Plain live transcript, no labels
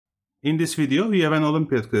In this video, we have an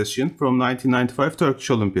Olympiad question from 1995 Turkish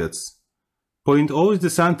Olympiads. Point O is the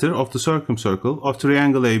center of the circumcircle of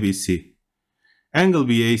triangle ABC. Angle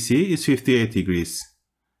BAC is 58 degrees.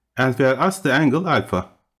 And we are asked the angle alpha.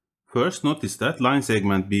 First, notice that line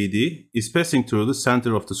segment BD is passing through the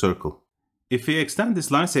center of the circle. If we extend this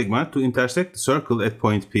line segment to intersect the circle at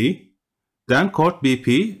point P, then chord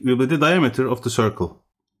BP will be the diameter of the circle.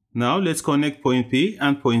 Now let's connect point P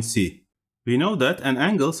and point C. We know that an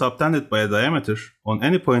angle subtended by a diameter on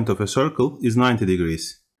any point of a circle is 90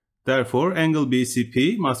 degrees. Therefore, angle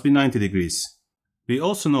BCP must be 90 degrees. We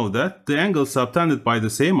also know that the angles subtended by the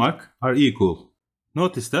same arc are equal.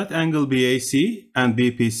 Notice that angle BAC and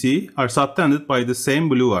BPC are subtended by the same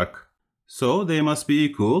blue arc. So they must be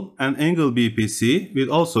equal, and angle BPC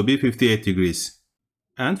will also be 58 degrees.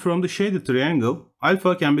 And from the shaded triangle,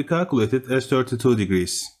 alpha can be calculated as 32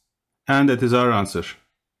 degrees. And that is our answer.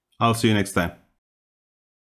 I'll see you next time.